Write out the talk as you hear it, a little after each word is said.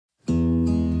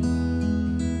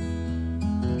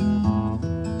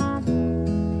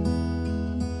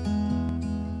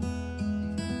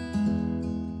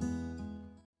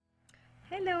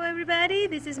everybody,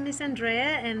 this is Miss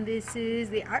Andrea and this is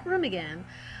the art room again.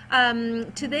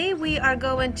 Today we are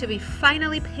going to be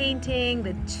finally painting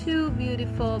the two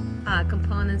beautiful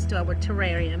components to our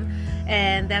terrarium,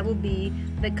 and that will be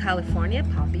the California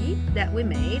poppy that we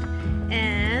made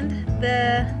and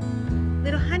the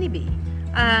little honeybee.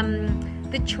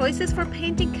 The choices for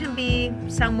painting can be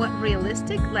somewhat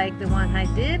realistic like the one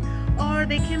I did, or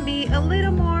they can be a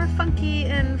little more funky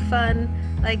and fun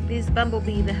like this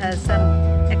bumblebee that has some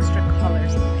extra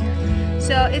colors in there.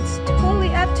 So it's totally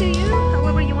up to you,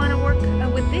 however you want